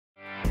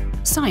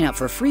Sign up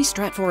for free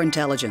Stratfor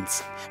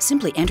Intelligence.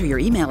 Simply enter your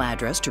email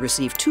address to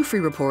receive 2 free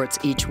reports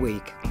each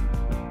week.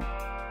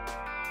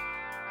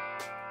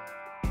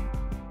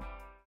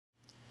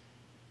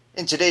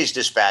 In today's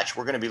dispatch,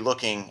 we're going to be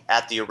looking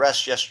at the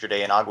arrest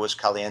yesterday in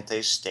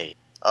Aguascalientes State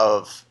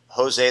of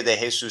Jose de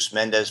Jesus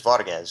Mendez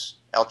Vargas,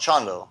 El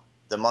Chango,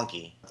 the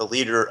monkey, the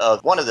leader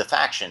of one of the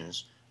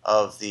factions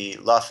of the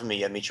La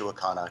Familia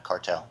Michoacana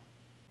cartel.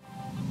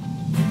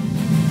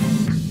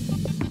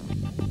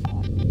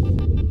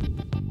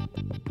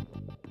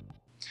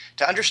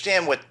 To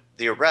understand what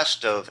the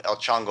arrest of El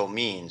Chango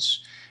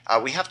means,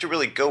 we have to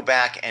really go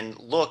back and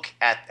look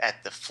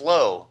at the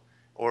flow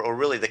or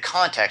really the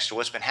context of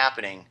what's been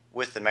happening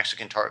with the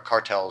Mexican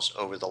cartels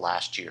over the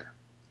last year.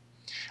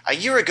 A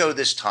year ago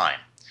this time,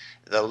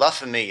 the La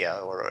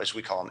Familia, or as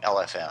we call them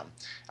LFM,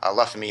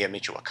 La Familia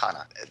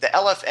Michoacana. The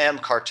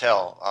LFM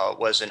cartel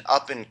was an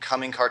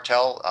up-and-coming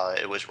cartel.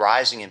 It was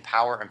rising in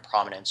power and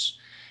prominence,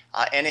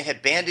 and it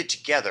had banded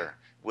together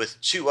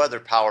with 2 other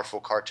powerful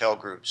cartel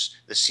groups,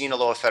 the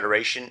Sinaloa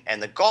Federation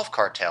and the Gulf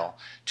Cartel,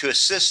 to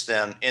assist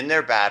them in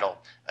their battle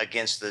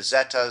against the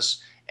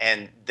Zetas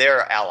and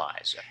their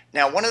allies.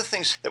 Now, one of the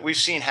things that we've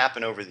seen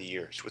happen over the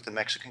years with the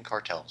Mexican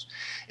cartels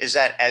is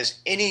that as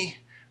any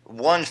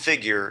one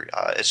figure,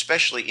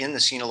 especially in the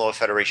Sinaloa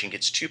Federation,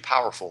 gets too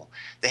powerful,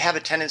 they have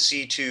a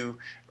tendency to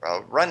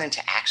run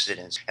into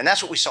accidents. And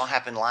that's what we saw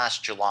happen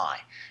last July.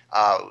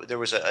 There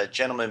was a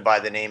gentleman by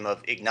the name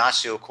of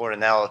Ignacio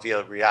Coronel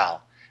Villarreal,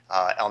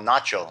 El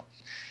Nacho.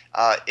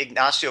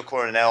 Ignacio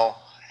Coronel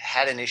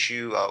had an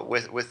issue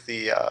with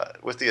the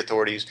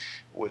authorities,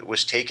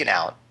 was taken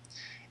out,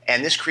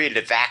 and this created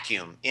a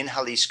vacuum in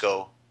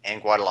Jalisco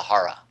and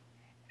Guadalajara.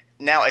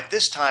 Now, at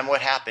this time,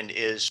 what happened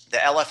is the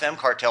LFM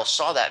cartel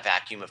saw that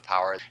vacuum of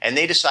power, and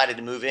they decided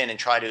to move in and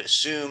try to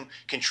assume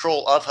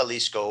control of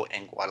Jalisco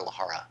and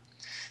Guadalajara.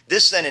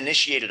 This then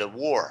initiated a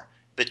war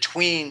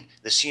between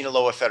the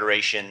Sinaloa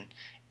Federation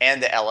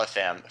and the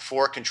LFM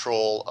for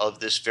control of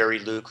this very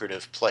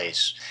lucrative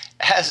place.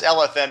 As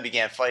LFM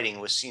began fighting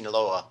with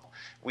Sinaloa,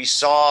 we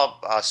saw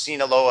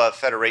Sinaloa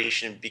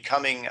Federation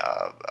becoming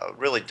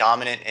really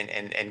dominant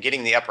and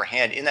getting the upper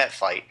hand in that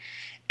fight.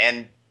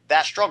 And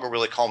that struggle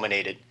really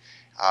culminated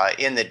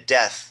in the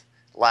death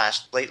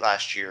late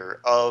last year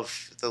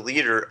of the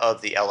leader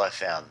of the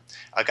LFM,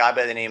 a guy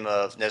by the name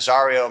of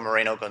Nazario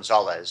Moreno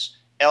Gonzalez,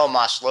 El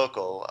Mas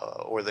Loco,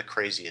 or the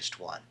craziest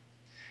one.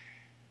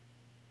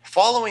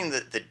 Following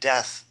the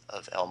death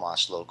of El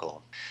Mas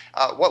Loco,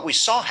 what we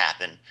saw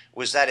happen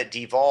was that it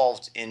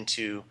devolved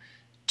into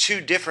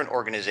 2 different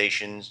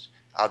organizations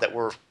that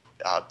were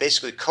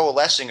basically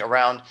coalescing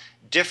around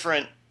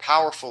different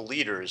powerful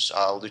leaders,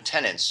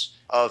 lieutenants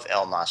of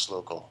El Mas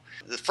Loco.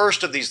 The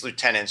first of these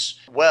lieutenants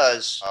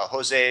was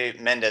Jose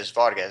Mendez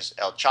Vargas,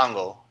 El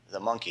Chango,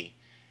 the monkey.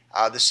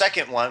 The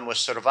second one was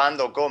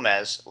Servando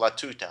Gomez La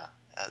Tuta,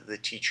 the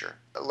teacher.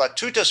 La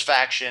Tuta's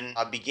faction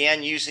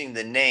began using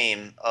the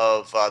name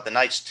of the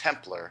Knights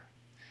Templar.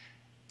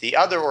 The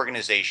other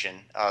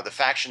organization, the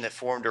faction that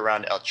formed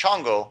around El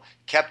Chango,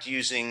 kept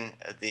using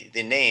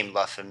the name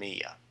La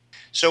Familia.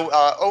 So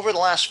over the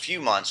last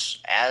few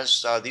months,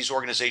 as these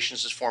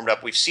organizations have formed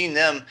up, we've seen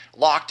them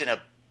locked in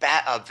a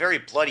very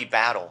bloody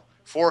battle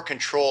for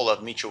control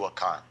of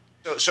Michoacan.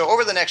 So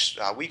over the next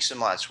weeks and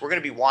months, we're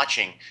going to be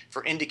watching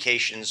for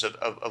indications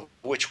of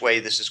which way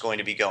this is going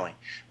to be going.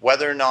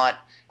 Whether or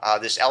not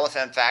this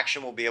LFM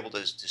faction will be able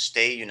to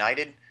stay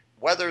united,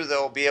 whether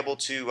they'll be able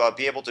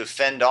to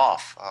fend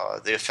off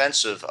the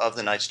offensive of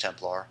the Knights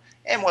Templar,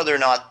 and whether or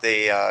not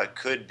they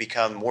could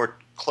become more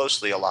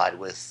closely allied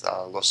with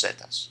Los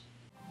Zetas.